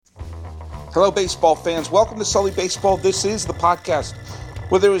Hello, baseball fans. Welcome to Sully Baseball. This is the podcast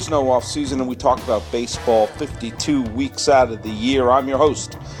where there is no off-season and we talk about baseball 52 weeks out of the year. I'm your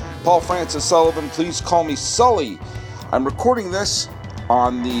host, Paul Francis Sullivan. Please call me Sully. I'm recording this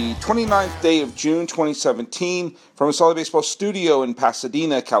on the 29th day of June 2017 from a Sully Baseball studio in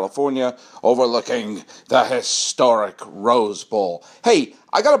Pasadena, California, overlooking the historic Rose Bowl. Hey,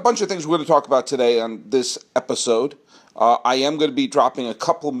 I got a bunch of things we're going to talk about today on this episode. I am going to be dropping a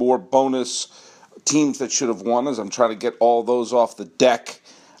couple more bonus teams that should have won as I'm trying to get all those off the deck.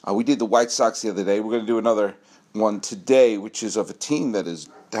 We did the White Sox the other day. We're going to do another one today, which is of a team that is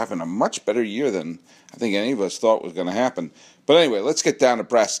having a much better year than I think any of us thought was going to happen. But anyway, let's get down to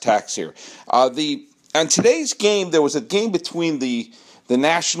brass tacks here. On today's game, there was a game between the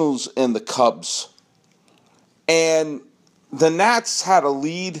Nationals and the Cubs. And the Nats had a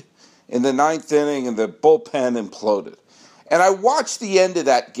lead in the ninth inning, and the bullpen imploded. And I watched the end of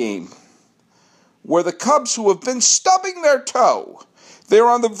that game, where the Cubs, who have been stubbing their toe, they're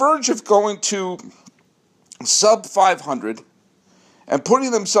on the verge of going to sub 500 and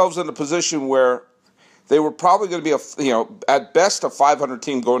putting themselves in a position where they were probably going to be, at best a 500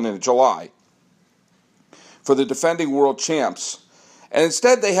 team going into July for the defending world champs. And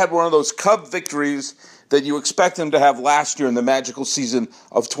instead, they had one of those Cub victories that you expect them to have last year in the magical season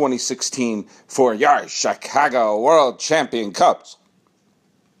of 2016 for your Chicago World Champion Cubs.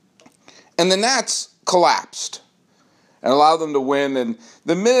 And the Nats collapsed and allowed them to win. And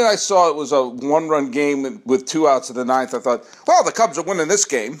the minute I saw it was a one-run game with 2 outs in the ninth, I thought, well, the Cubs are winning this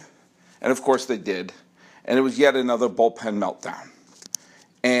game. And, of course, they did. And it was yet another bullpen meltdown.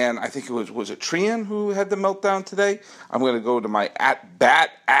 And I think it was it Trian who had the meltdown today? I'm going to go to my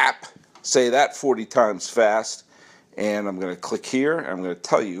at-bat app, say that 40 times fast, and I'm going to click here, and I'm going to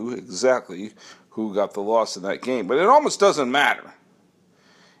tell you exactly who got the loss in that game. But it almost doesn't matter.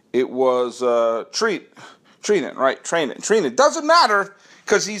 It was Trinan, right? Trinan. Doesn't matter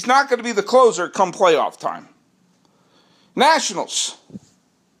because he's not going to be the closer come playoff time. Nationals.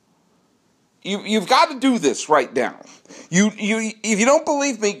 You've got to do this right now. If you don't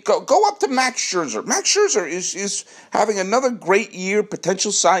believe me, go up to Max Scherzer. Max Scherzer is having another great year,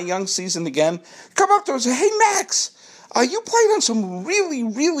 potential Cy Young season again. Come up to him and say, hey, Max, you played on some really,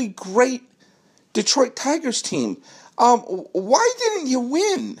 really great Detroit Tigers team. Why didn't you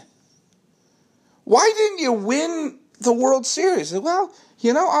win? Why didn't you win the World Series? Well,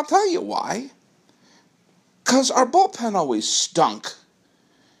 I'll tell you why. Because our bullpen always stunk.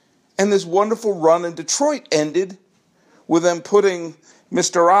 And this wonderful run in Detroit ended with them putting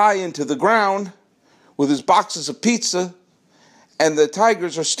Mr. I into the ground with his boxes of pizza. And the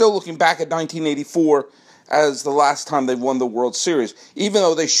Tigers are still looking back at 1984 as the last time they won the World Series, even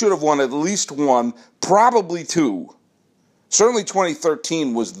though they should have won at least one, probably two. Certainly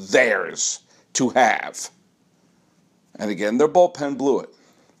 2013 was theirs to have. And again, their bullpen blew it.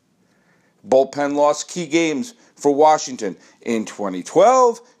 Bullpen lost key games for Washington in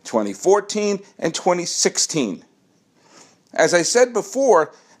 2012, 2014, and 2016. As I said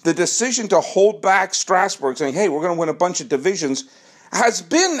before, the decision to hold back Strasburg, saying, hey, we're going to win a bunch of divisions, has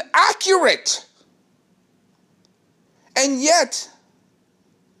been accurate. And yet,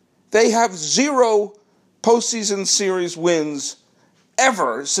 they have 0 postseason series wins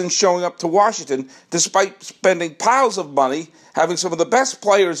ever since showing up to Washington, despite spending piles of money, having some of the best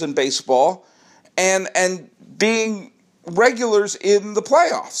players in baseball, and being regulars in the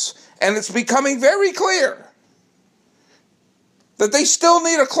playoffs. And it's becoming very clear that they still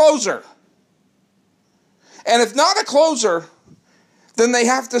need a closer. And if not a closer, then they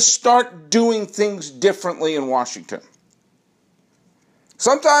have to start doing things differently in Washington.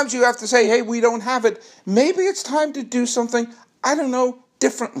 Sometimes you have to say, hey, we don't have it. Maybe it's time to do something,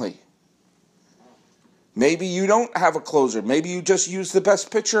 differently. Maybe you don't have a closer. Maybe you just use the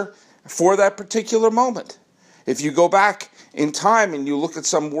best pitcher for that particular moment. If you go back in time and you look at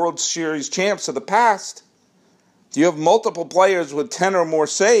some World Series champs of the past, you have multiple players with 10 or more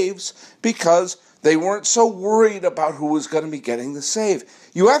saves because they weren't so worried about who was going to be getting the save.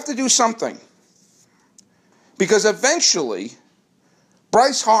 You have to do something. Because eventually,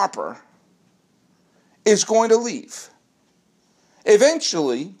 Bryce Harper is going to leave.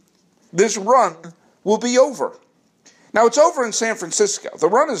 Eventually, this run will be over. Now, it's over in San Francisco. The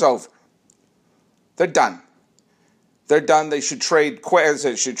run is over. They're done. They should trade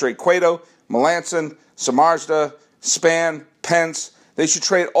Cueto, Melanson, Samardzija, Span, Pence. They should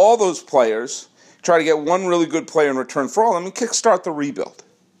trade all those players, try to get one really good player in return for all of them, and kickstart the rebuild.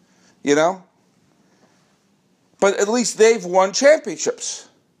 But at least they've won championships.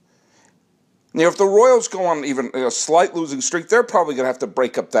 If the Royals go on even a slight losing streak, they're probably going to have to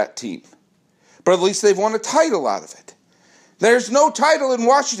break up that team. But at least they've won a title out of it. There's no title in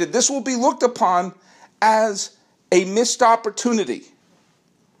Washington. This will be looked upon as a missed opportunity.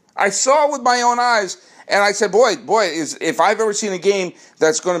 I saw it with my own eyes, and I said, boy, if I've ever seen a game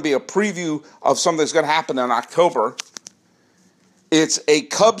that's going to be a preview of something that's going to happen in October, it's a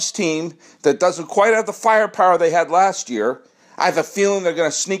Cubs team that doesn't quite have the firepower they had last year. I have a feeling they're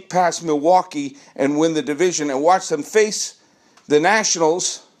going to sneak past Milwaukee and win the division, and watch them face the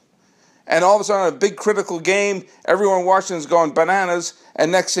Nationals. And all of a sudden, a big critical game, everyone in Washington's going bananas,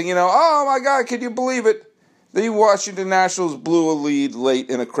 and next thing you know, oh my God, can you believe it? The Washington Nationals blew a lead late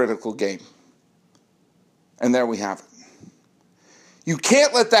in a critical game. And there we have it. You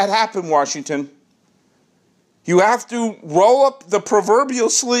can't let that happen, Washington. You have to roll up the proverbial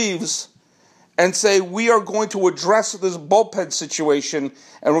sleeves and say, we are going to address this bullpen situation,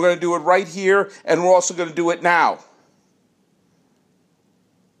 and we're going to do it right here, and we're also going to do it now.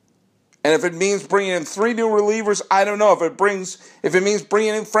 And if it means bringing in 3 new relievers, I don't know. If it means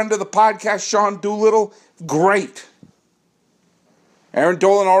bringing in friend of the podcast, Sean Doolittle, great. Aaron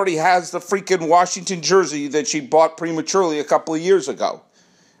Dolan already has the freaking Washington jersey that she bought prematurely a couple of years ago.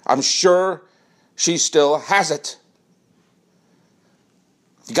 I'm sure she still has it.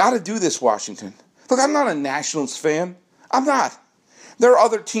 You got to do this, Washington. Look, I'm not a Nationals fan. I'm not. There are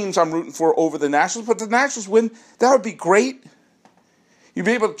other teams I'm rooting for over the Nationals, but the Nationals win, that would be great. You'd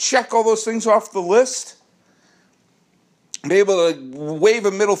be able to check all those things off the list. Be able to wave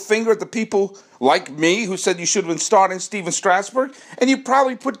a middle finger at the people like me who said you should have been starting Steven Strasburg. And you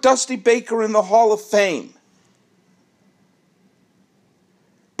probably put Dusty Baker in the Hall of Fame.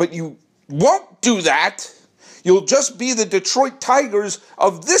 But you won't do that. You'll just be the Detroit Tigers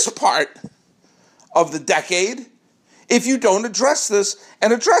of this part of the decade if you don't address this,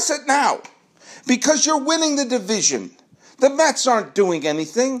 and address it now. Because you're winning the division. The Mets aren't doing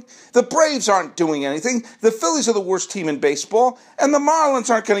anything. The Braves aren't doing anything. The Phillies are the worst team in baseball. And the Marlins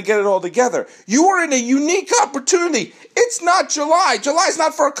aren't going to get it all together. You are in a unique opportunity. It's not July. July's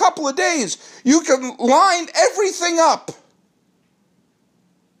not for a couple of days. You can line everything up.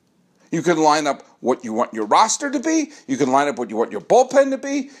 You can line up what you want your roster to be. You can line up what you want your bullpen to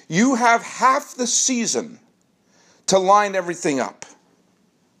be. You have half the season to line everything up.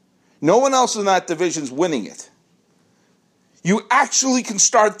 No one else in that division's winning it. You actually can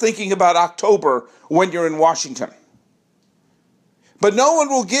start thinking about October when you're in Washington. But no one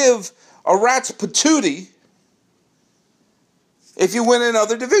will give a rat's patootie if you win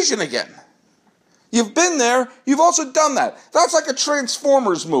another division again. You've been there. You've also done that. That's like a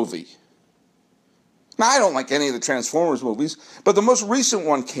Transformers movie. Now, I don't like any of the Transformers movies, but the most recent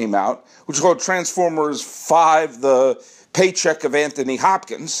one came out, which is called Transformers 5, The Paycheck of Anthony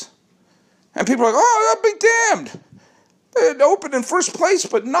Hopkins. And people are like, oh, I'll be damned. It opened in first place,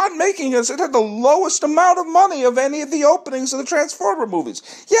 but not making us. It had the lowest amount of money of any of the openings of the Transformer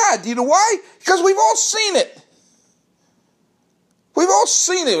movies. Yeah, do you know why? Because we've all seen it. We've all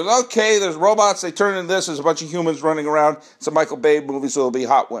seen it. Okay, there's robots, they turn into this, there's a bunch of humans running around. It's a Michael Bay movie, so there'll be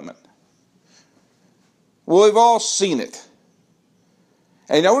hot women. Well, we've all seen it.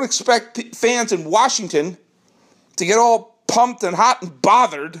 And I don't expect fans in Washington to get all pumped and hot and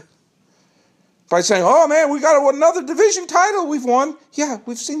bothered by saying, oh man, we got another division title we've won. Yeah,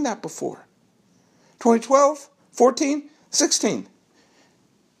 we've seen that before. 2012, 14, 16.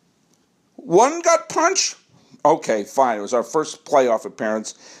 One gut punch? Okay, fine. It was our first playoff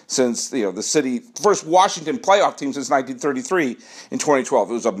appearance since, the first Washington playoff team since 1933 in 2012.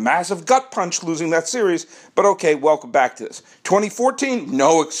 It was a massive gut punch losing that series, but okay, welcome back to this. 2014,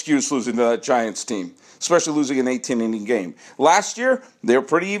 no excuse losing to that Giants team, especially losing an 18-inning game. Last year, they were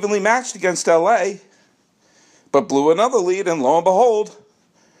pretty evenly matched against LA, but blew another lead, and lo and behold,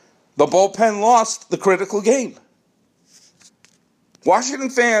 the bullpen lost the critical game. Washington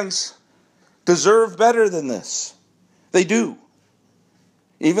fans deserve better than this. They do.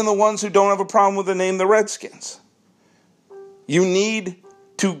 Even the ones who don't have a problem with the name the Redskins. You need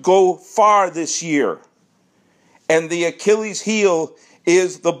to go far this year. And the Achilles heel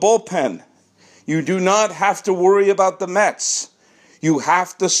is the bullpen. You do not have to worry about the Mets. You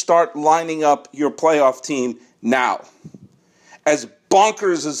have to start lining up your playoff team now. As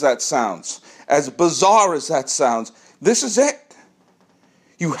bonkers as that sounds, as bizarre as that sounds, this is it.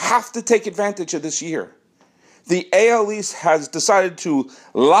 You have to take advantage of this year. The AL East has decided to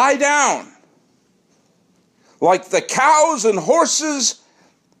lie down like the cows and horses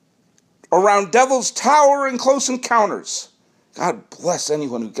around Devil's Tower in Close Encounters. God bless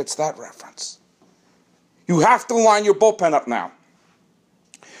anyone who gets that reference. You have to line your bullpen up now.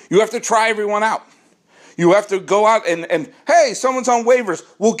 You have to try everyone out. You have to go out and hey, someone's on waivers,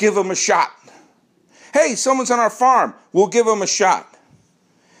 we'll give them a shot. Hey, someone's on our farm. We'll give them a shot.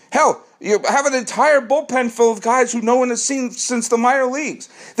 Hell, you have an entire bullpen full of guys who no one has seen since the minor leagues.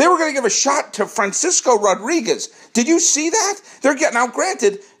 They were going to give a shot to Francisco Rodriguez. Did you see that? Now,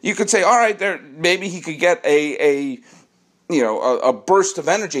 granted, you could say, all right, maybe he could get a burst of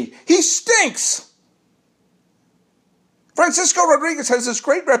energy. He stinks. Francisco Rodriguez has this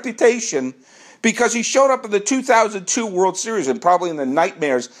great reputation because he showed up in the 2002 World Series and probably in the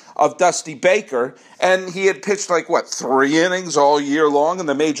nightmares of Dusty Baker, and he had pitched 3 innings all year long in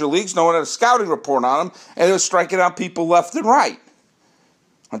the major leagues. No one had a scouting report on him, and he was striking out people left and right.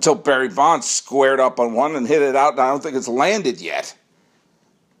 Until Barry Bonds squared up on one and hit it out, and I don't think it's landed yet.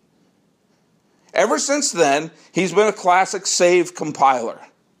 Ever since then, he's been a classic save compiler.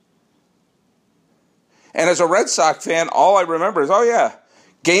 And as a Red Sox fan, all I remember is,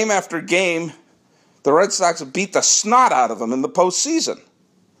 game after game, the Red Sox beat the snot out of him in the postseason.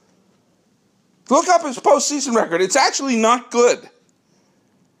 Look up his postseason record. It's actually not good.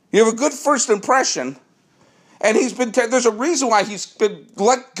 You have a good first impression, and there's a reason why he's been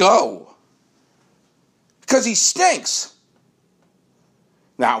let go. Because he stinks.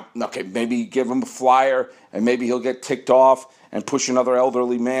 Now, okay, maybe give him a flyer, and maybe he'll get ticked off and push another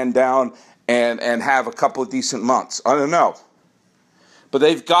elderly man down and have a couple of decent months. I don't know. But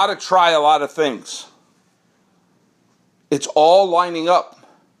they've got to try a lot of things. It's all lining up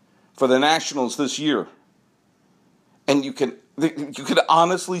for the Nationals this year. And you could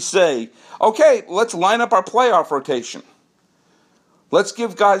honestly say, okay, let's line up our playoff rotation. Let's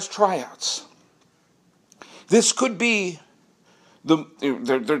give guys tryouts. This could be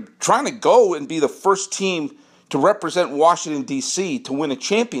they're trying to go and be the first team to represent Washington, D.C. to win a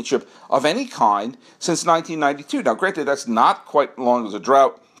championship of any kind since 1992. Now, granted, that's not quite long as a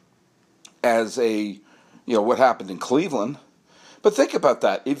drought as what happened in Cleveland. But think about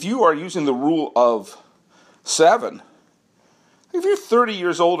that. If you are using the rule of 7, if you're 30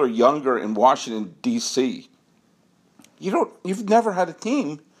 years old or younger in Washington, D.C., you've never had a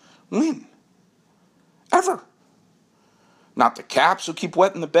team win. Ever. Not the Caps who keep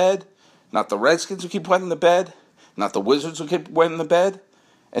wetting the bed, not the Redskins who keep wetting the bed, not the Wizards who keep wetting the bed,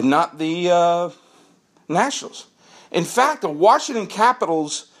 and not the Nationals. In fact, the Washington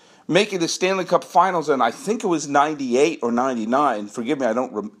Capitals making the Stanley Cup Finals, and I think it was 98 or 99. Forgive me, I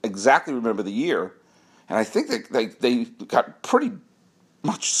don't exactly remember the year. And I think they got pretty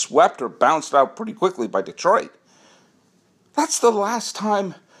much swept or bounced out pretty quickly by Detroit. That's the last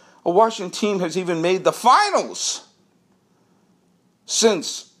time a Washington team has even made the finals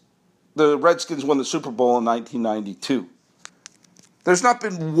since the Redskins won the Super Bowl in 1992. There's not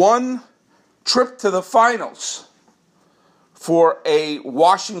been one trip to the finals for a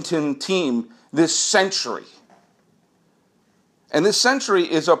Washington team this century. And this century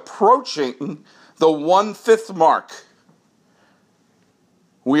is approaching the 1/5 mark.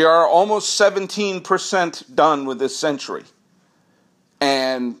 We are almost 17% done with this century.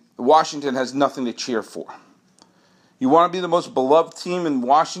 And Washington has nothing to cheer for. You want to be the most beloved team in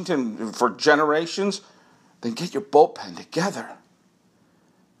Washington for generations? Then get your bullpen together.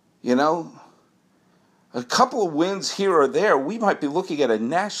 A couple of wins here or there, we might be looking at a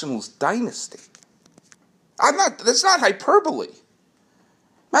Nationals dynasty. That's not hyperbole.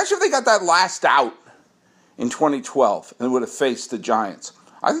 Imagine if they got that last out in 2012 and would have faced the Giants.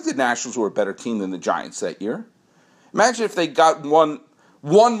 I think the Nationals were a better team than the Giants that year. Imagine if they got one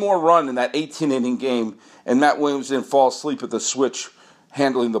more run in that 18-inning game and Matt Williams didn't fall asleep at the switch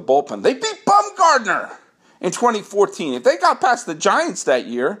handling the bullpen. They beat Bumgarner in 2014. If they got past the Giants that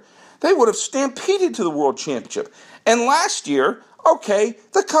year, they would have stampeded to the World Championship. And last year, okay,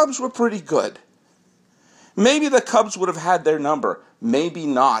 the Cubs were pretty good. Maybe the Cubs would have had their number. Maybe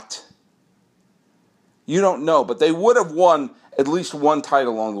not. You don't know, but they would have won at least one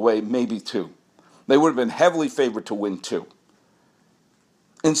title along the way, maybe 2. They would have been heavily favored to win 2.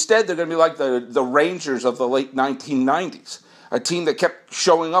 Instead, they're going to be like the Rangers of the late 1990s, a team that kept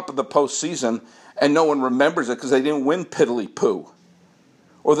showing up in the postseason and no one remembers it because they didn't win piddly-poo.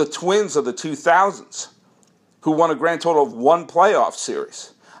 Or the Twins of the 2000s, who won a grand total of 1 playoff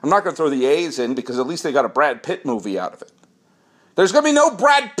series. I'm not going to throw the A's in because at least they got a Brad Pitt movie out of it. There's going to be no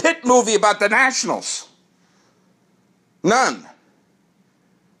Brad Pitt movie about the Nationals. None.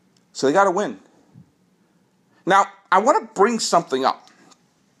 So they got to win. Now, I want to bring something up.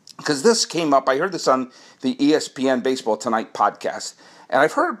 Because this came up, I heard this on the ESPN Baseball Tonight podcast, and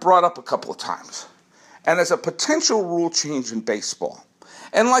I've heard it brought up a couple of times. And as a potential rule change in baseball.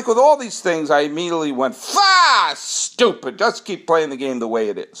 And like with all these things, I immediately went, stupid, just keep playing the game the way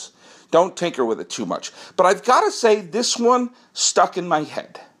it is. Don't tinker with it too much. But I've got to say, this one stuck in my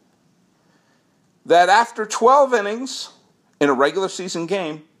head. that after 12 innings in a regular season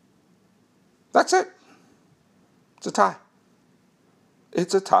game, that's it. It's a tie.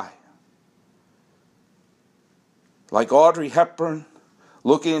 It's a tie. Like Audrey Hepburn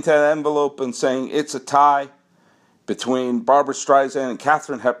looking into that envelope and saying it's a tie between Barbra Streisand and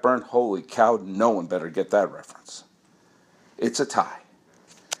Katharine Hepburn. Holy cow, no one better get that reference. It's a tie.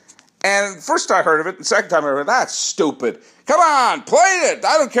 And the first time I heard of it, the second time I heard it, that's stupid. Come on, play it.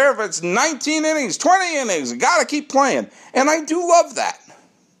 I don't care if it's 19 innings, 20 innings. You got to keep playing. And I do love that.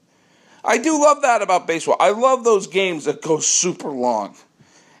 I do love that about baseball. I love those games that go super long.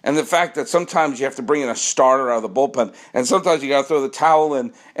 And the fact that sometimes you have to bring in a starter out of the bullpen, and sometimes you got to throw the towel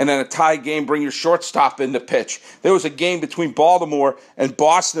in, and in a tie game, bring your shortstop in to pitch. There was a game between Baltimore and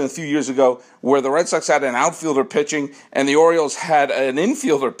Boston a few years ago where the Red Sox had an outfielder pitching, and the Orioles had an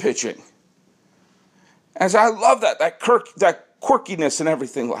infielder pitching. And so I love that quirkiness and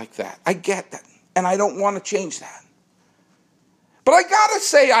everything like that. I get that, and I don't want to change that. But I got to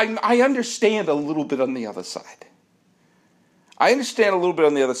say, I understand a little bit on the other side. I understand a little bit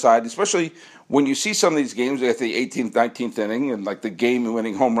on the other side, especially when you see some of these games at the 18th, 19th inning, and like the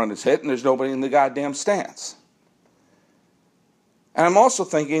game-winning home run is hit, and there's nobody in the goddamn stands. And I'm also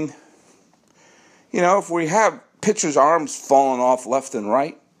thinking, if we have pitchers' arms falling off left and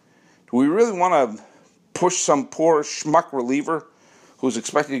right, do we really want to push some poor schmuck reliever who's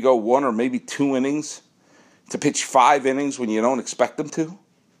expected to go 1 or maybe 2 innings to pitch 5 innings when you don't expect them to?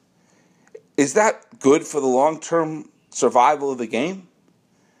 Is that good for the long-term survival of the game?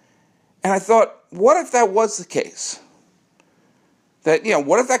 And I thought, what if that was the case? That,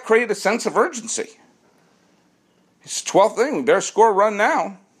 what if that created a sense of urgency? It's 12th inning, we better score a run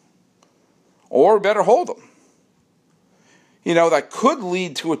now, or we better hold them. That could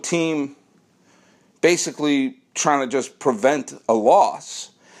lead to a team basically trying to just prevent a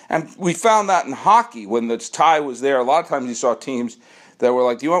loss. And we found that in hockey when the tie was there. A lot of times you saw teams that were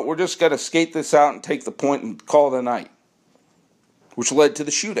like, we're just going to skate this out and take the point and call it a night, which led to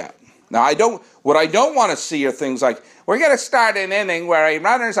the shootout. Now, what I don't want to see are things like, we're going to start an inning where a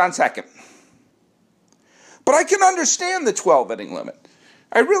runner's on second. But I can understand the 12-inning limit.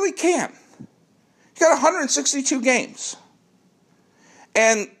 I really can. You got 162 games.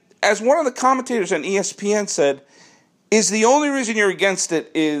 And as one of the commentators on ESPN said, is the only reason you're against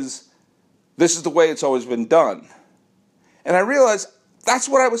it is this is the way it's always been done. And I realized that's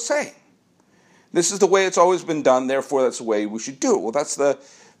what I was saying. This is the way it's always been done, therefore that's the way we should do it. Well,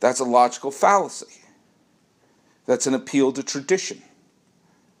 that's a logical fallacy. That's an appeal to tradition.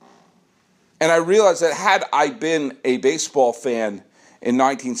 And I realized that had I been a baseball fan in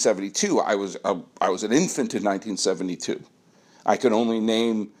 1972, I was an infant in 1972. I could only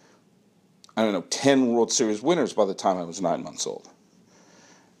name, 10 World Series winners by the time I was 9 months old.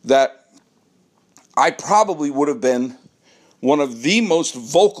 That I probably would have been one of the most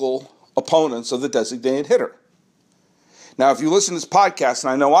vocal opponents of the designated hitter. Now, if you listen to this podcast,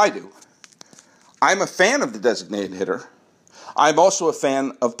 and I know I do, I'm a fan of the designated hitter. I'm also a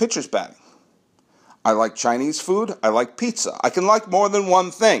fan of pitchers batting. I like Chinese food. I like pizza. I can like more than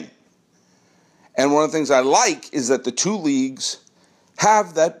one thing. And one of the things I like is that the two leagues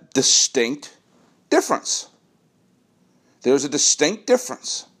have that distinct difference. There's a distinct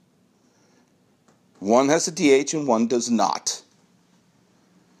difference. One has a DH and one does not.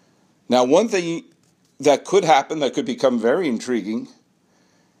 Now, one thing that could happen that could become very intriguing,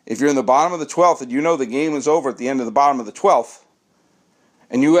 if you're in the bottom of the 12th and you know the game is over at the end of the bottom of the 12th,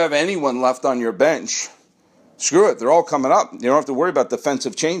 and you have anyone left on your bench, screw it, they're all coming up. You don't have to worry about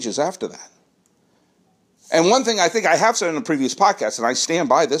defensive changes after that. And one thing I think I have said in a previous podcast, and I stand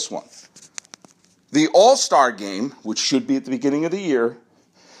by this one, the All-Star game, which should be at the beginning of the year,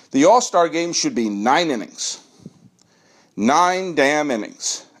 the All-Star game should be 9 innings. 9 damn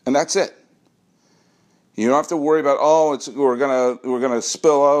innings. And that's it. You don't have to worry about, we're gonna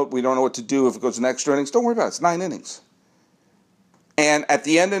spill out, we don't know what to do if it goes in extra innings. Don't worry about it, it's 9 innings. And at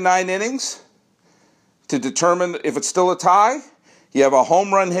the end of 9 innings, to determine if it's still a tie, you have a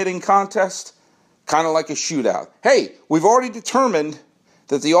home run hitting contest, kind of like a shootout. Hey, we've already determined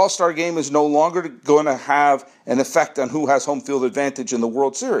that the All-Star game is no longer going to have an effect on who has home field advantage in the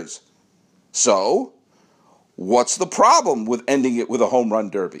World Series. So, what's the problem with ending it with a home run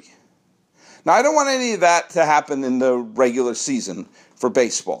derby? Now, I don't want any of that to happen in the regular season for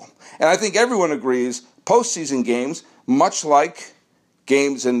baseball. And I think everyone agrees postseason games, much like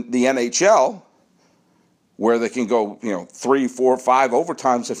games in the NHL, where they can go, 3, 4, 5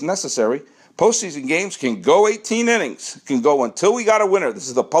 overtimes if necessary, postseason games can go 18 innings, can go until we got a winner. This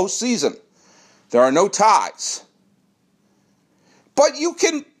is the postseason. There are no ties. But you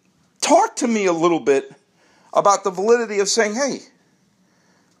can talk to me a little bit about the validity of saying, hey,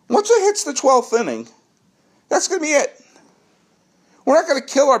 once it hits the 12th inning, that's going to be it. We're not going to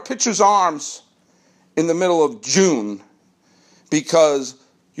kill our pitcher's arms in the middle of June because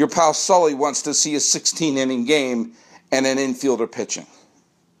your pal Sully wants to see a 16-inning game and an infielder pitching.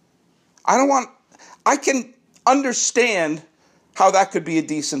 I can understand how that could be a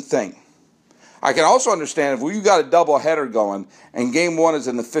decent thing. I can also understand if you got a doubleheader going and game 1 is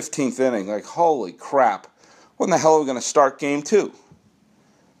in the 15th inning, like, holy crap, when the hell are we going to start game 2?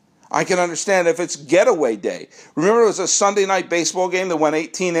 I can understand if it's getaway day. Remember, it was a Sunday night baseball game that went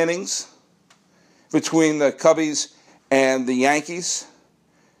 18 innings between the Cubbies and the Yankees,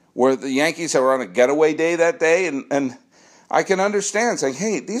 where the Yankees were on a getaway day that day, and I can understand saying,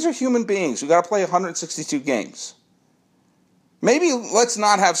 hey, these are human beings. We got to play 162 games. Maybe let's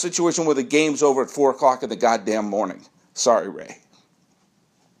not have a situation where the game's over at 4 o'clock in the goddamn morning. Sorry, Ray.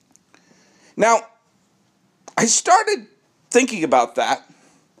 Now, I started thinking about that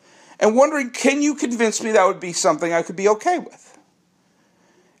and wondering, can you convince me that would be something I could be okay with?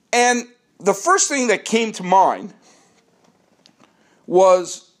 And the first thing that came to mind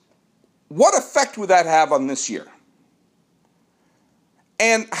was, what effect would that have on this year?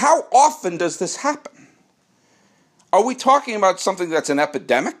 And how often does this happen? Are we talking about something that's an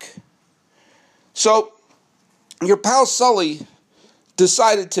epidemic? So, your pal Sully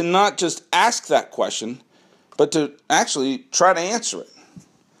decided to not just ask that question, but to actually try to answer it.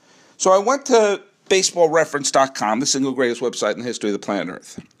 So I went to baseballreference.com, the single greatest website in the history of the planet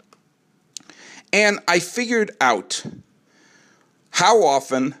Earth. And I figured out how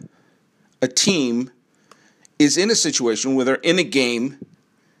often a team is in a situation where they're in a game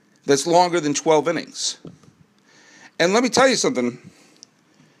that's longer than 12 innings. And let me tell you something,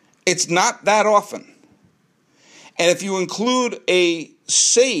 it's not that often. And if you include a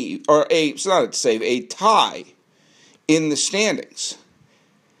save, or a tie in the standings,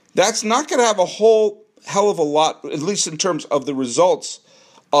 that's not going to have a whole hell of a lot, at least in terms of the results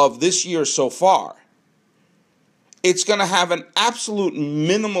of this year so far. It's going to have an absolute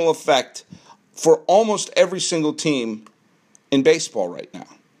minimal effect for almost every single team in baseball right now.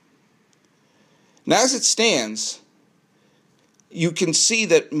 Now, as it stands, you can see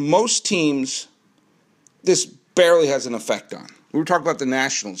that most teams, this barely has an effect on. We were talking about the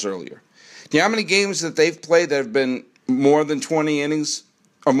Nationals earlier. Do you know how many games that they've played that have been more than 20 innings,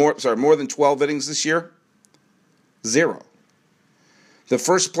 or more than 12 innings this year? 0. The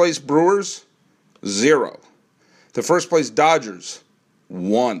first place Brewers, 0. The first place Dodgers,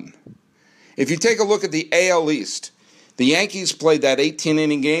 1. If you take a look at the AL East, the Yankees played that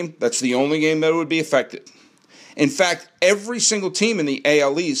 18-inning game. That's the only game that would be affected. In fact, every single team in the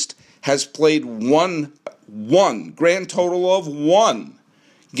AL East has played one grand total of 1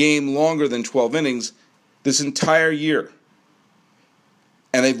 game longer than 12 innings this entire year.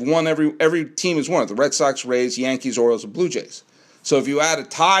 And they've won, every team has won it. The Red Sox, Rays, Yankees, Orioles, and Blue Jays. So if you add a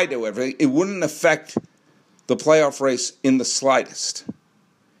tie to everything, it wouldn't affect the playoff race in the slightest.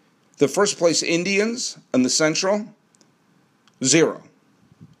 The first place Indians in the Central, 0.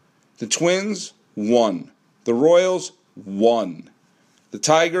 The Twins, 1. The Royals, 1. The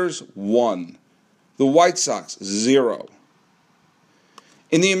Tigers, 1. The White Sox, 0.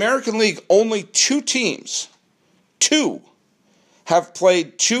 In the American League, only 2 teams, 2, have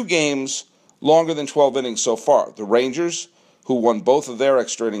played 2 games longer than 12 innings so far. The Rangers, who won both of their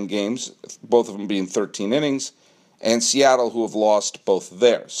extra inning games, both of them being 13 innings, and Seattle, who have lost both of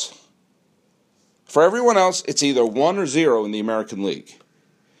theirs. For everyone else, it's either 1 or 0 in the American League.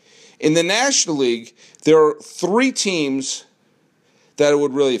 In the National League, there are 3 teams that it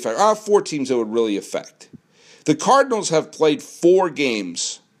would really affect. 4 teams that would really affect. The Cardinals have played 4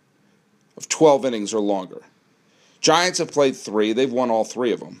 games of 12 innings or longer. Giants have played 3. They've won all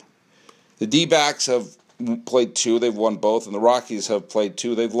 3 of them. The D-backs have played 2. They've won both. And the Rockies have played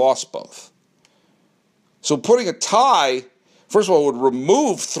 2. They've lost both. So putting a tie, first of all, would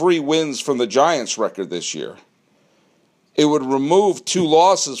remove 3 wins from the Giants' record this year. It would remove 2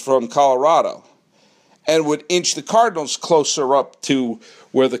 losses from Colorado. And would inch the Cardinals closer up to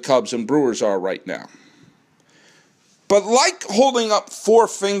where the Cubs and Brewers are right now. But like holding up 4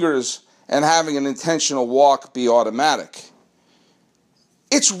 fingers and having an intentional walk be automatic,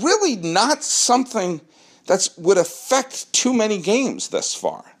 it's really not something that would affect too many games thus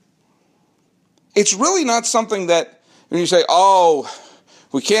far. It's really not something that, when you say,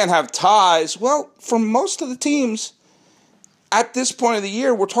 we can't have ties. Well, for most of the teams, at this point of the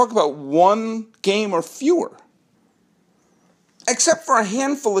year, we're talking about 1 game or fewer. Except for a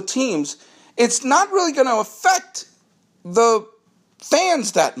handful of teams, it's not really going to affect the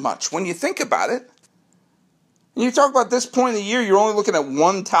fans that much when you think about it. And you talk about this point of the year, you're only looking at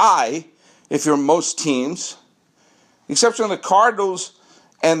one tie if you're most teams. The exception of the Cardinals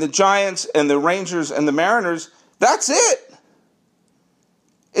and the Giants and the Rangers and the Mariners, that's it.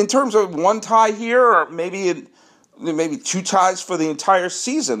 In terms of one tie here or maybe two ties for the entire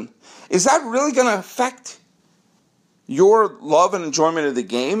season, is that really going to affect your love and enjoyment of the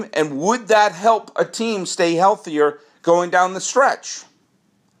game? And would that help a team stay healthier going down the stretch?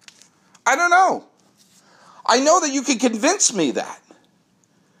 I don't know. I know that you can convince me that.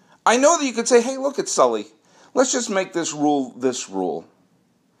 I know that you could say, hey, look at Sully. Let's just make this rule.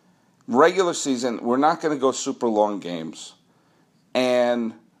 Regular season, we're not going to go super long games.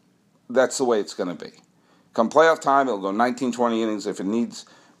 And that's the way it's going to be. Come playoff time, it'll go 19, 20 innings if it needs.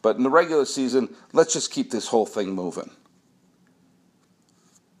 But in the regular season, let's just keep this whole thing moving.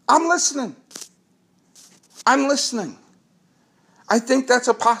 I'm listening. I think that's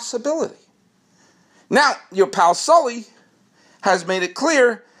a possibility. Now, your pal Sully has made it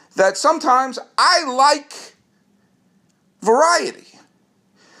clear that sometimes I like variety.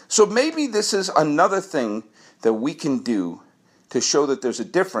 So maybe this is another thing that we can do to show that there's a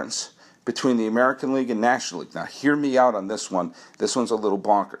difference between the American League and National League. Now, hear me out on this one. This one's a little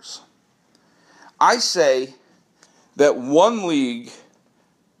bonkers. I say that one league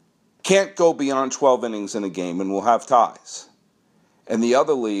can't go beyond 12 innings in a game and will have ties. And the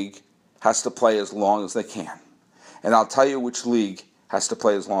other league has to play as long as they can. And I'll tell you which league has to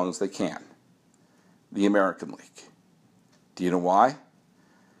play as long as they can. The American League. Do you know why?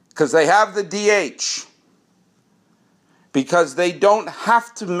 Because they have the DH. Because they don't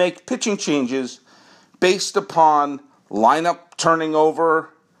have to make pitching changes based upon lineup turning over,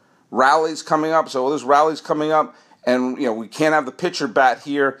 rallies coming up. So there's rallies coming up, and we can't have the pitcher bat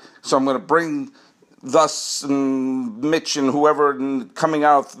here, so I'm going to bring Thus and Mitch and whoever coming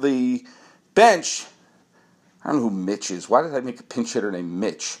out of the bench. I don't know who Mitch is. Why did I make a pinch hitter named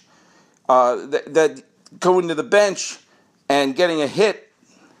Mitch? That go into the bench and getting a hit,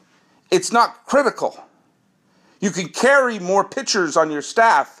 it's not critical. You can carry more pitchers on your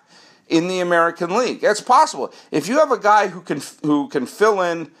staff in the American League. That's possible. If you have a guy who can fill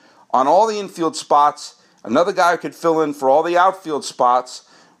in on all the infield spots, another guy who can fill in for all the outfield spots,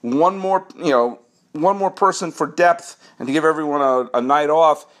 one more person for depth and to give everyone a night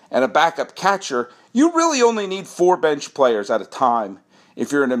off, and a backup catcher, you really only need 4 bench players at a time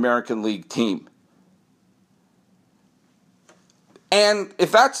if you're an American League team. And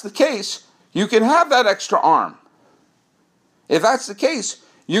if that's the case, you can have that extra arm. If that's the case,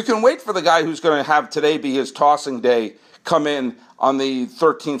 you can wait for the guy who's going to have today be his tossing day come in on the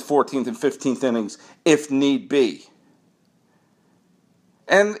 13th, 14th, and 15th innings if need be.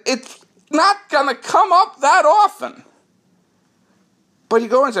 And it's not going to come up that often. But you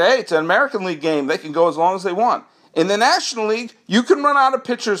go and say, hey, it's an American League game. They can go as long as they want. In the National League, you can run out of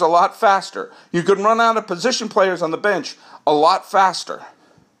pitchers a lot faster. You can run out of position players on the bench a lot faster.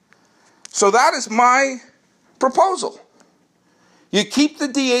 So that is my proposal. You keep the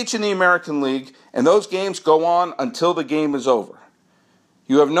DH in the American League, and those games go on until the game is over.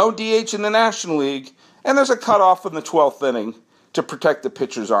 You have no DH in the National League, and there's a cutoff in the 12th inning to protect the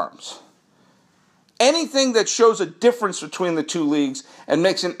pitcher's arms. Anything that shows a difference between the two leagues and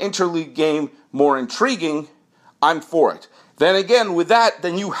makes an interleague game more intriguing, I'm for it. Then again, with that,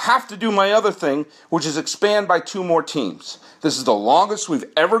 then you have to do my other thing, which is expand by 2 more teams. This is the longest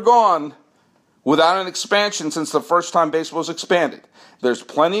we've ever gone without an expansion since the first time baseball was expanded. There's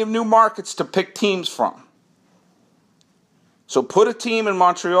plenty of new markets to pick teams from. So put a team in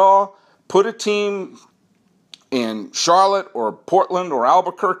Montreal, put a team in Charlotte or Portland or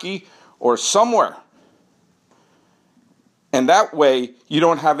Albuquerque or somewhere. And that way, you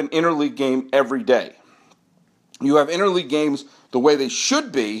don't have an interleague game every day. You have interleague games the way they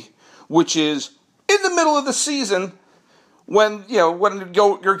should be, which is in the middle of the season when you're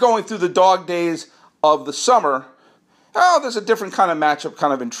going through the dog days of the summer. Oh, there's a different kind of matchup,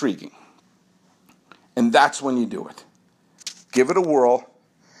 kind of intriguing. And that's when you do it. Give it a whirl.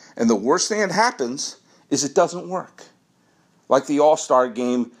 And the worst thing that happens is it doesn't work. Like the All-Star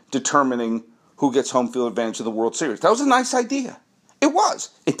game determining who gets home field advantage of the World Series. That was a nice idea. It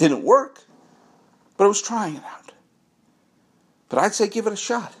was. It didn't work, but I was trying it out. But I'd say give it a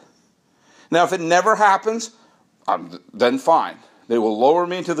shot. Now, if it never happens, then fine. They will lower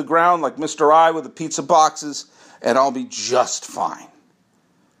me into the ground like Mr. I with the pizza boxes, and I'll be just fine.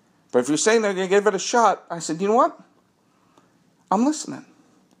 But if you're saying they're going to give it a shot, I said, you know what? I'm listening.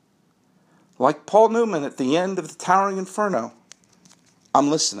 Like Paul Newman at the end of the Towering Inferno, I'm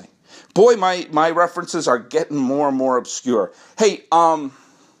listening. Boy, my references are getting more and more obscure. Hey, I'm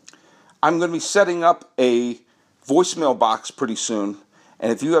going to be setting up a voicemail box pretty soon.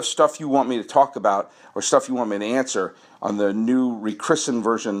 And if you have stuff you want me to talk about or stuff you want me to answer on the new rechristened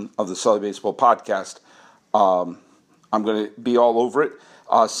version of the Sully Baseball podcast, I'm going to be all over it.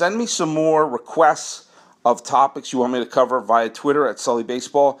 Send me some more requests of topics you want me to cover via Twitter at Sully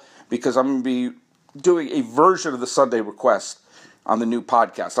Baseball, because I'm going to be doing a version of the Sunday request on the new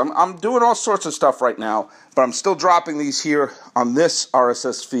podcast. I'm doing all sorts of stuff right now, but I'm still dropping these here on this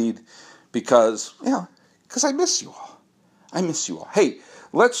RSS feed because I miss you all. I miss you all. Hey,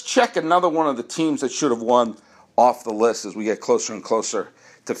 let's check another one of the teams that should have won off the list as we get closer and closer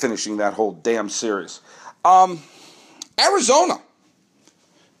to finishing that whole damn series. Arizona.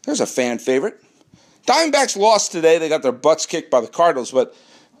 There's a fan favorite. Diamondbacks lost today. They got their butts kicked by the Cardinals, but,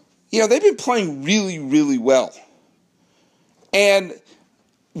 they've been playing really, really well. And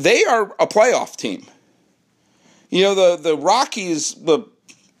they are a playoff team. The Rockies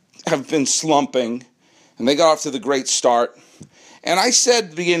have been slumping, and they got off to the great start. And I said at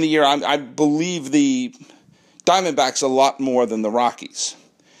the beginning of the year, I believe the Diamondbacks a lot more than the Rockies.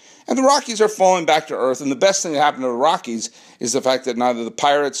 And the Rockies are falling back to earth, and the best thing that happened to the Rockies is the fact that neither the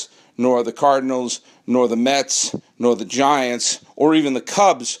Pirates, nor the Cardinals, nor the Mets, nor the Giants, or even the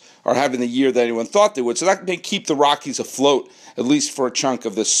Cubs are having the year that anyone thought they would. So that may keep the Rockies afloat, at least for a chunk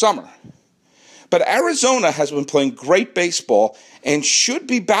of this summer. But Arizona has been playing great baseball and should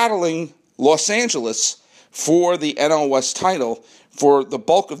be battling Los Angeles for the NL West title for the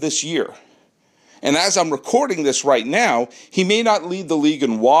bulk of this year. And as I'm recording this right now, he may not lead the league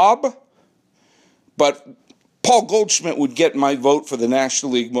in WAB, but Paul Goldschmidt would get my vote for the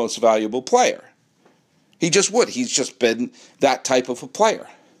National League Most Valuable Player. He just would. He's just been that type of a player.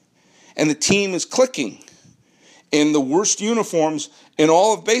 And the team is clicking in the worst uniforms in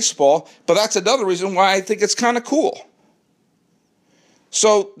all of baseball, but that's another reason why I think it's kind of cool.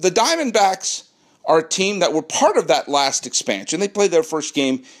 So the Diamondbacks are a team that were part of that last expansion. They played their first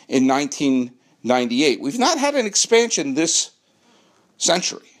game in 1998. We've not had an expansion this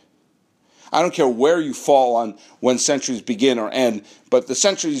century. I don't care where you fall on when centuries begin or end, but the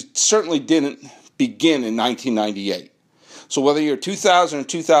centuries certainly didn't begin in 1998. So whether you're 2000 or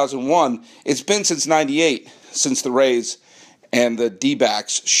 2001, it's been since 98 since the Rays and the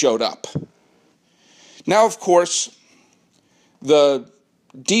D-backs showed up. Now, of course, the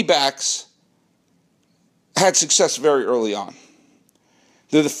D-backs had success very early on.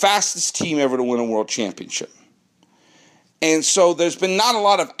 They're the fastest team ever to win a world championship. And so there's been not a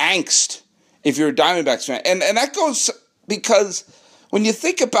lot of angst if you're a Diamondbacks fan. And that goes because when you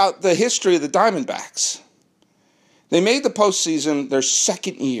think about the history of the Diamondbacks, they made the postseason their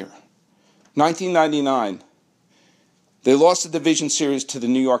second year, 1999. They lost the division series to the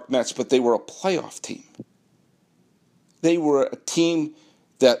New York Mets, but they were a playoff team. They were a team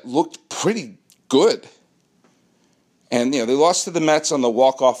that looked pretty good. And, they lost to the Mets on the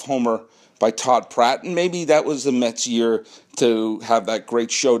walk-off homer by Todd Pratt, and maybe that was the Mets' year to have that great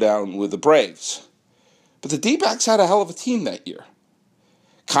showdown with the Braves. But the D-backs had a hell of a team that year.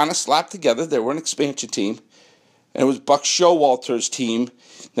 Kind of slapped together. They were an expansion team. And it was Buck Showalter's team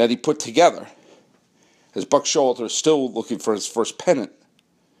that he put together, as Buck Showalter is still looking for his first pennant.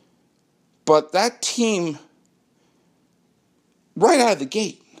 But that team, right out of the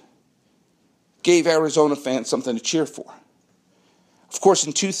gate, gave Arizona fans something to cheer for. Of course,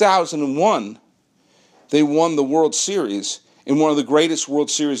 in 2001, they won the World Series in one of the greatest World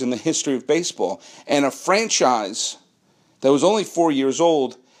Series in the history of baseball. And a franchise that was only 4 years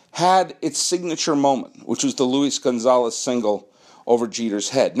old had its signature moment, which was the Luis Gonzalez single over Jeter's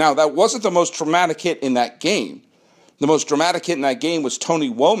head. Now, that wasn't the most dramatic hit in that game. The most dramatic hit in that game was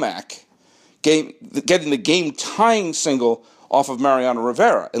Tony Womack getting the game-tying single off of Mariano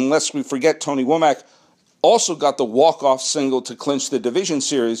Rivera. Unless we forget, Tony Womack also got the walk-off single to clinch the division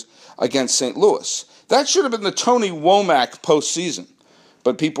series against St. Louis. That should have been the Tony Womack postseason.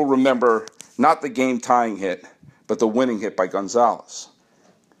 But people remember not the game-tying hit, but the winning hit by Gonzalez.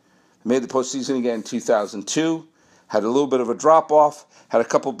 They made the postseason again in 2002, had a little bit of a drop-off, had a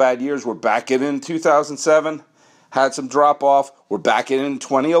couple bad years. We're back in 2007, had some drop-off. We're back in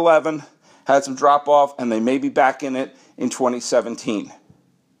 2011, had some drop-off, and they may be back in it in 2017.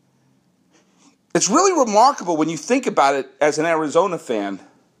 It's really remarkable when you think about it as an Arizona fan.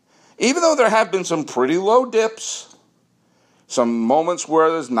 Even though there have been some pretty low dips, some moments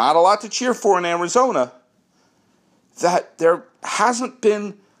where there's not a lot to cheer for in Arizona, that there hasn't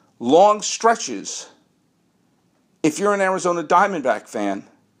been long stretches, if you're an Arizona Diamondback fan,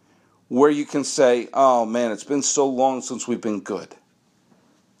 where you can say, oh man, it's been so long since we've been good.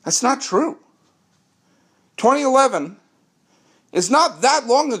 That's not true. 2011 is not that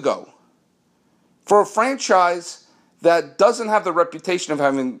long ago. For a franchise that doesn't have the reputation of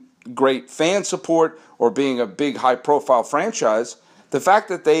having great fan support or being a big high-profile franchise, the fact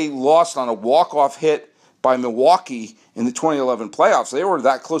that they lost on a walk-off hit by Milwaukee in the 2011 playoffs, they were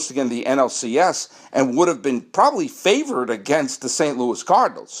that close to getting the NLCS and would have been probably favored against the St. Louis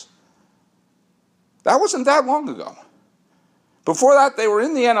Cardinals. That wasn't that long ago. Before that, they were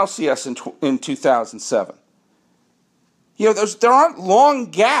in the NLCS in 2007. There aren't long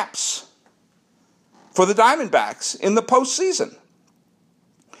gaps for the Diamondbacks in the postseason.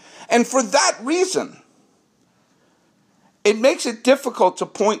 And for that reason, it makes it difficult to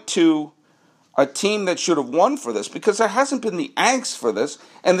point to a team that should have won for this because there hasn't been the angst for this.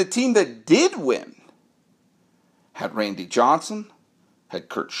 And the team that did win had Randy Johnson, had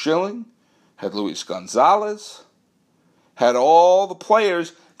Curt Schilling, had Luis Gonzalez, had all the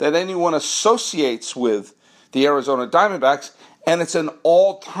players that anyone associates with the Arizona Diamondbacks, and it's an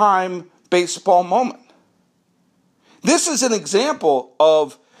all-time baseball moment. This is an example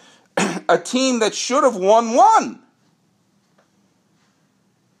of a team that should have won.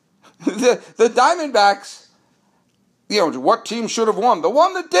 The Diamondbacks, what team should have won? The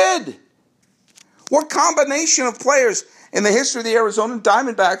one that did. What combination of players in the history of the Arizona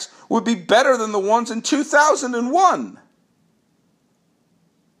Diamondbacks would be better than the ones in 2001?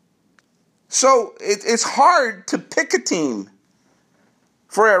 So it's hard to pick a team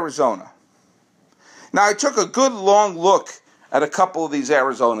for Arizona. Now, I took a good long look at a couple of these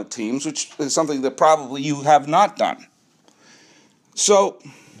Arizona teams, which is something that probably you have not done. So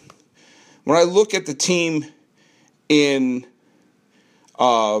when I look at the team in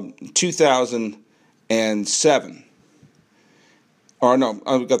 2007, or no,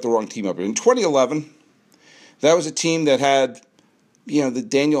 I've got the wrong team up here. In 2011, that was a team that had the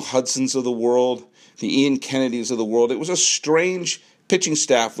Daniel Hudsons of the world, the Ian Kennedys of the world. It was a strange pitching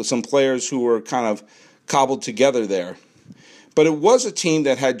staff with some players who were kind of cobbled together there. But it was a team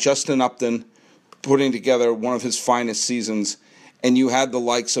that had Justin Upton putting together one of his finest seasons, and you had the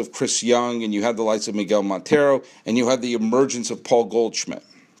likes of Chris Young, and you had the likes of Miguel Montero, and you had the emergence of Paul Goldschmidt.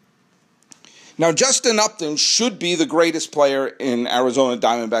 Now, Justin Upton should be the greatest player in Arizona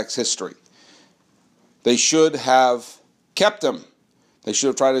Diamondbacks history. They should have kept him. They should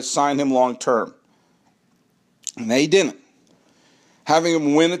have tried to sign him long term. And they didn't. Having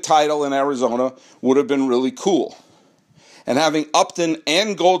him win a title in Arizona would have been really cool. And having Upton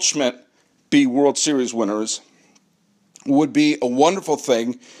and Goldschmidt be World Series winners would be a wonderful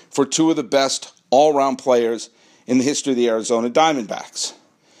thing for two of the best all-around players in the history of the Arizona Diamondbacks.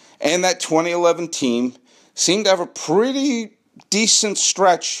 And that 2011 team seemed to have a pretty decent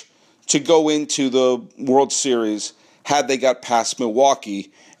stretch to go into the World Series had they got past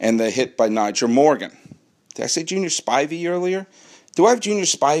Milwaukee and the hit by Nigel Morgan. Did I say Junior Spivey earlier? Do I have Junior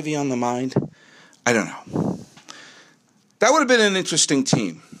Spivey on the mind? I don't know. That would have been an interesting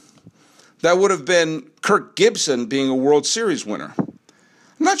team. That would have been Kirk Gibson being a World Series winner. I'm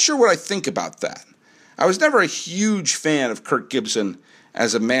not sure what I think about that. I was never a huge fan of Kirk Gibson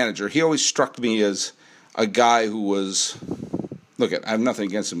as a manager. He always struck me as a guy who was, I have nothing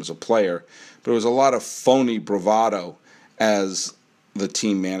against him as a player, but it was a lot of phony bravado as the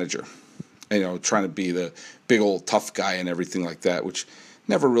team manager. Trying to be the big old tough guy and everything like that, which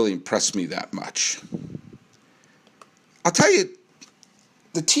never really impressed me that much. I'll tell you,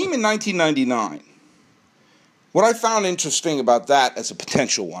 the team in 1999, what I found interesting about that as a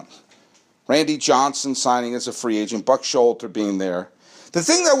potential one, Randy Johnson signing as a free agent, Buck Showalter being there, the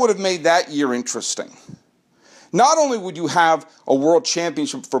thing that would have made that year interesting, not only would you have a world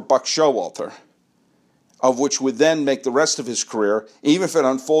championship for Buck Showalter, of which would then make the rest of his career, even if it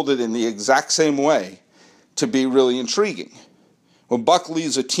unfolded in the exact same way, to be really intriguing. When Buck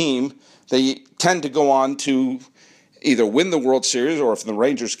leaves a team, they tend to go on to either win the World Series or, if in the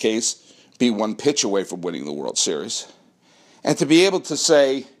Rangers' case, be one pitch away from winning the World Series. And to be able to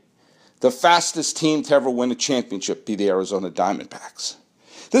say the fastest team to ever win a championship be the Arizona Diamondbacks.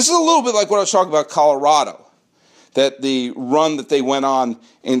 This is a little bit like what I was talking about Colorado, that the run that they went on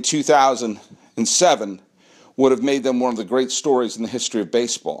in 2007 would have made them one of the great stories in the history of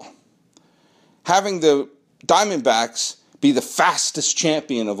baseball. Having the Diamondbacks be the fastest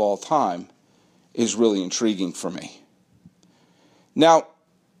champion of all time is really intriguing for me. Now,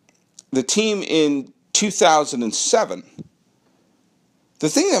 the team in 2007, the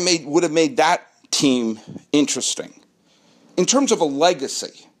thing that would have made that team interesting, in terms of a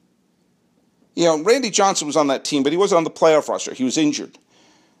legacy, Randy Johnson was on that team, but he wasn't on the playoff roster. He was injured.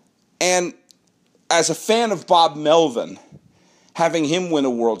 And as a fan of Bob Melvin, having him win a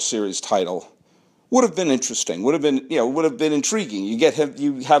World Series title would have been interesting, would have been intriguing.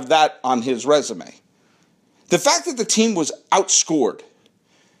 You have that on his resume. The fact that the team was outscored,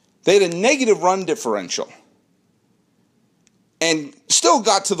 they had a negative run differential, and still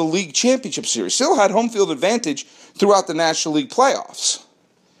got to the league championship series, still had home field advantage throughout the National League playoffs,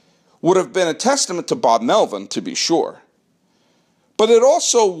 would have been a testament to Bob Melvin, to be sure. But it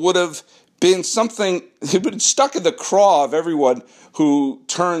also would have been something, it would have stuck in the craw of everyone who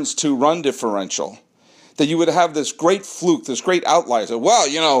turns to run differential, that you would have this great fluke, this great outlier. So,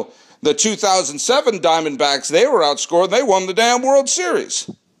 well, the 2007 Diamondbacks, they were outscored, they won the damn World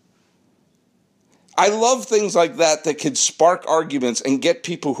Series. I love things like that could spark arguments and get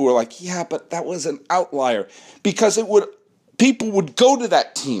people who are like, yeah, but that was an outlier. Because people would go to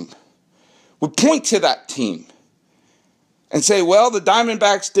that team, would point to that team, and say, well, the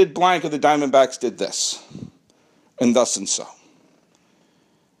Diamondbacks did blank or the Diamondbacks did this, and thus and so.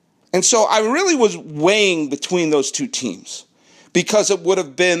 And so I really was weighing between those two teams because it would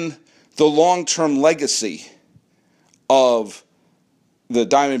have been the long-term legacy of the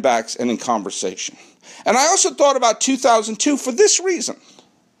Diamondbacks and in conversation. And I also thought about 2002 for this reason.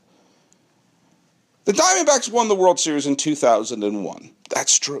 The Diamondbacks won the World Series in 2001.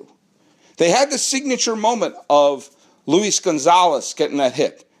 That's true. They had the signature moment of Luis Gonzalez getting that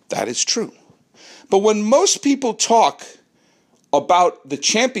hit. That is true. But when most people talk about the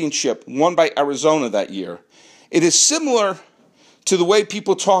championship won by Arizona that year, it is similar to the way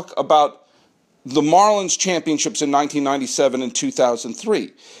people talk about the Marlins championships in 1997 and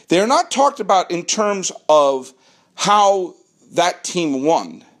 2003. They are not talked about in terms of how that team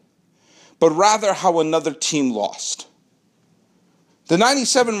won, but rather how another team lost. The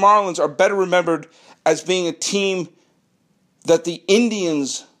 97 Marlins are better remembered as being a team that the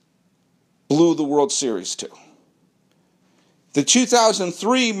Indians blew the World Series to. The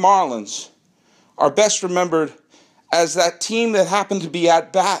 2003 Marlins are best remembered as that team that happened to be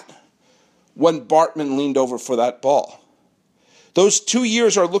at bat when Bartman leaned over for that ball. Those 2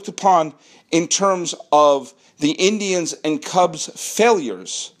 years are looked upon in terms of the Indians and Cubs'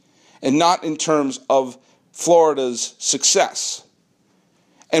 failures and not in terms of Florida's success.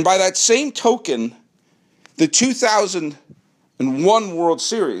 And by that same token, the 2001 World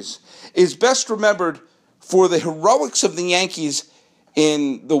Series is best remembered for the heroics of the Yankees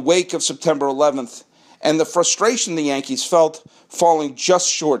in the wake of September 11th and the frustration the Yankees felt falling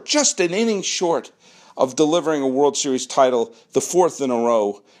just an inning short of delivering a World Series title, the fourth in a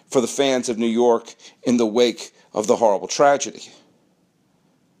row for the fans of New York in the wake of the horrible tragedy.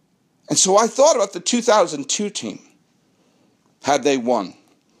 And so I thought about the 2002 team. Had they won,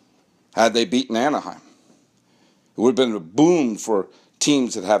 had they beaten Anaheim, it would have been a boon for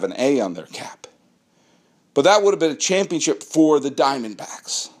teams that have an A on their cap. But that would have been a championship for the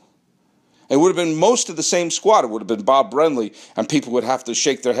Diamondbacks. It would have been most of the same squad. It would have been Bob Brenly, and people would have to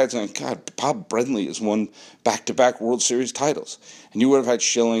shake their heads and, God, Bob Brenly has won back-to-back World Series titles. And you would have had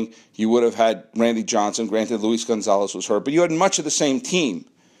Schilling, you would have had Randy Johnson, granted Luis Gonzalez was hurt, but you had much of the same team.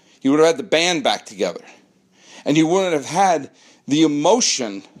 You would have had the band back together. And you wouldn't have had the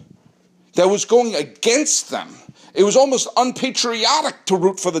emotion that was going against them. It was almost unpatriotic to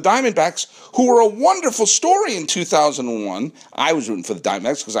root for the Diamondbacks, who were a wonderful story in 2001. I was rooting for the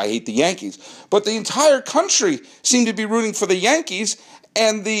Diamondbacks because I hate the Yankees. But the entire country seemed to be rooting for the Yankees,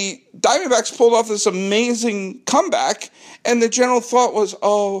 and the Diamondbacks pulled off this amazing comeback, and the general thought was,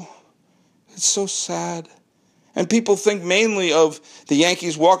 oh, it's so sad. And people think mainly of the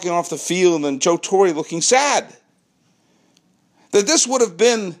Yankees walking off the field and Joe Torre looking sad. That this would have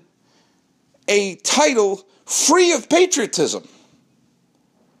been a title free of patriotism.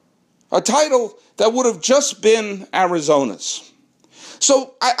 A title that would have just been Arizona's.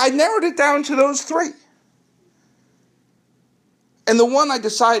 So I narrowed it down to those three. And the one I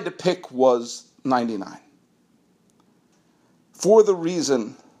decided to pick was 99. For the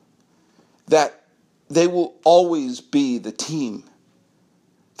reason that they will always be the team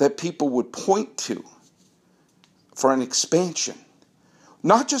that people would point to for an expansion.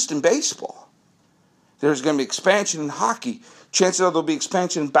 Not just in baseball. There's going to be expansion in hockey. Chances are there'll be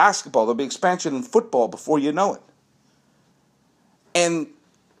expansion in basketball. There'll be expansion in football before you know it. And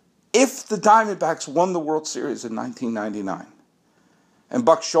if the Diamondbacks won the World Series in 1999, and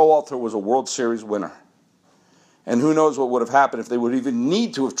Buck Showalter was a World Series winner, and who knows what would have happened if they would even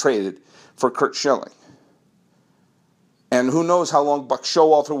need to have traded for Curt Schilling. And who knows how long Buck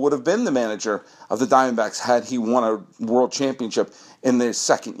Showalter would have been the manager of the Diamondbacks had he won a world championship in their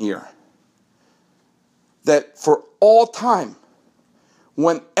second year. That for all time,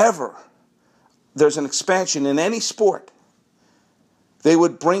 whenever there's an expansion in any sport, they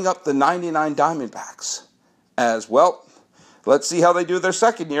would bring up the 99 Diamondbacks as, well, let's see how they do their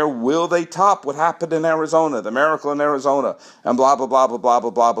second year. Will they top what happened in Arizona, the miracle in Arizona, and blah, blah, blah, blah, blah,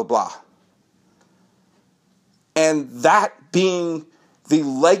 blah, blah, blah, blah. And that being the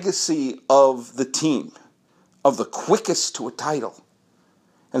legacy of the team, of the quickest to a title.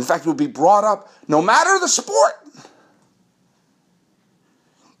 In fact, it would be brought up no matter the sport,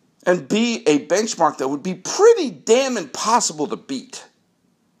 and be a benchmark that would be pretty damn impossible to beat.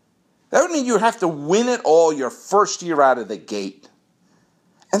 That would mean you would have to win it all your first year out of the gate.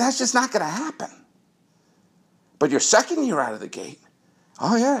 And that's just not going to happen. But your second year out of the gate,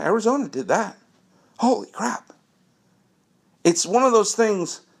 oh yeah, Arizona did that. Holy crap. It's one of those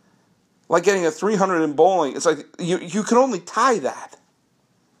things like getting a 300 in bowling. It's like you can only tie that.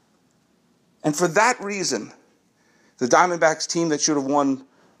 And for that reason, the Diamondbacks team that should have won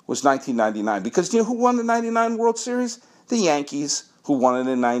was 1999. Because you know who won the 99 World Series? The Yankees, who won it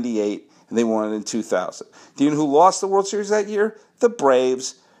in 98, and they won it in 2000. Do you know who lost the World Series that year? The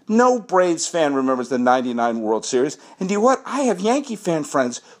Braves. No Braves fan remembers the 99 World Series. And do you know what? I have Yankee fan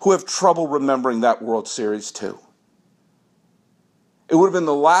friends who have trouble remembering that World Series too. It would have been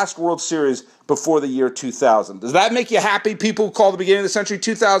the last World Series before the year 2000. Does that make you happy, people who call the beginning of the century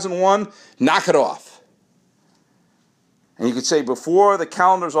 2001? Knock it off. And you could say before the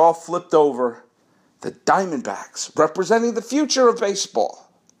calendars all flipped over, the Diamondbacks, representing the future of baseball,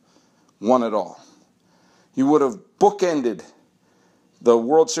 won it all. You would have bookended the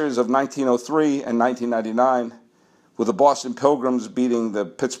World Series of 1903 and 1999 with the Boston Pilgrims beating the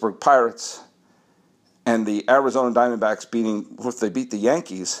Pittsburgh Pirates and the Arizona Diamondbacks if they beat the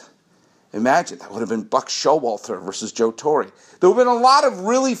Yankees. Imagine, that would have been Buck Showalter versus Joe Torre. There would have been a lot of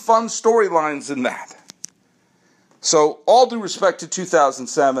really fun storylines in that. So, all due respect to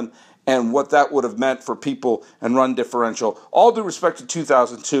 2007 and what that would have meant for people and run differential, all due respect to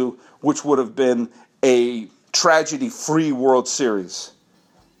 2002, which would have been a tragedy-free World Series.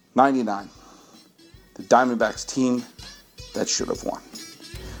 99. The Diamondbacks team that should have won.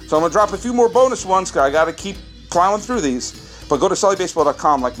 So I'm going to drop a few more bonus ones, because I got to keep plowing through these. But go to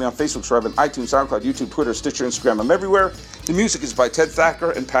SullyBaseball.com, like me on Facebook, subscribe on iTunes, SoundCloud, YouTube, Twitter, Stitcher, Instagram. I'm everywhere. The music is by Ted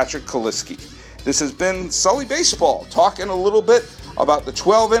Thacker and Patrick Kaliski. This has been Sully Baseball, talking a little bit about the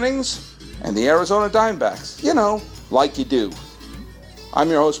 12 innings and the Arizona Diamondbacks. You know, like you do. I'm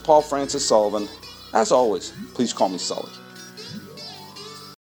your host, Paul Francis Sullivan. As always, please call me Sully.